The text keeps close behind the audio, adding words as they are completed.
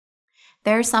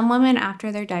There are some women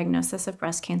after their diagnosis of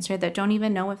breast cancer that don't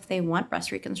even know if they want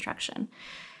breast reconstruction.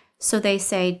 So they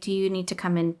say, do you need to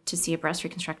come in to see a breast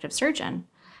reconstructive surgeon?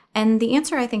 And the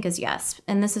answer, I think, is yes.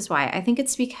 And this is why. I think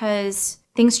it's because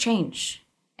things change.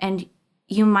 And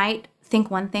you might think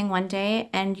one thing one day,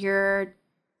 and your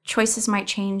choices might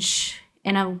change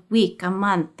in a week, a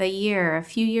month, a year, a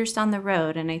few years down the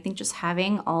road. And I think just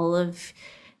having all of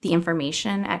the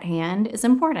information at hand is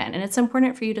important. And it's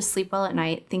important for you to sleep well at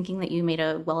night, thinking that you made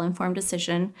a well-informed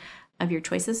decision of your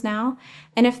choices now.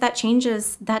 And if that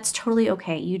changes, that's totally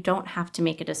okay. You don't have to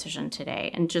make a decision today.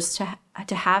 And just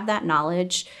to have that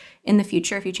knowledge in the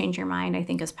future, if you change your mind, I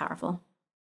think is powerful.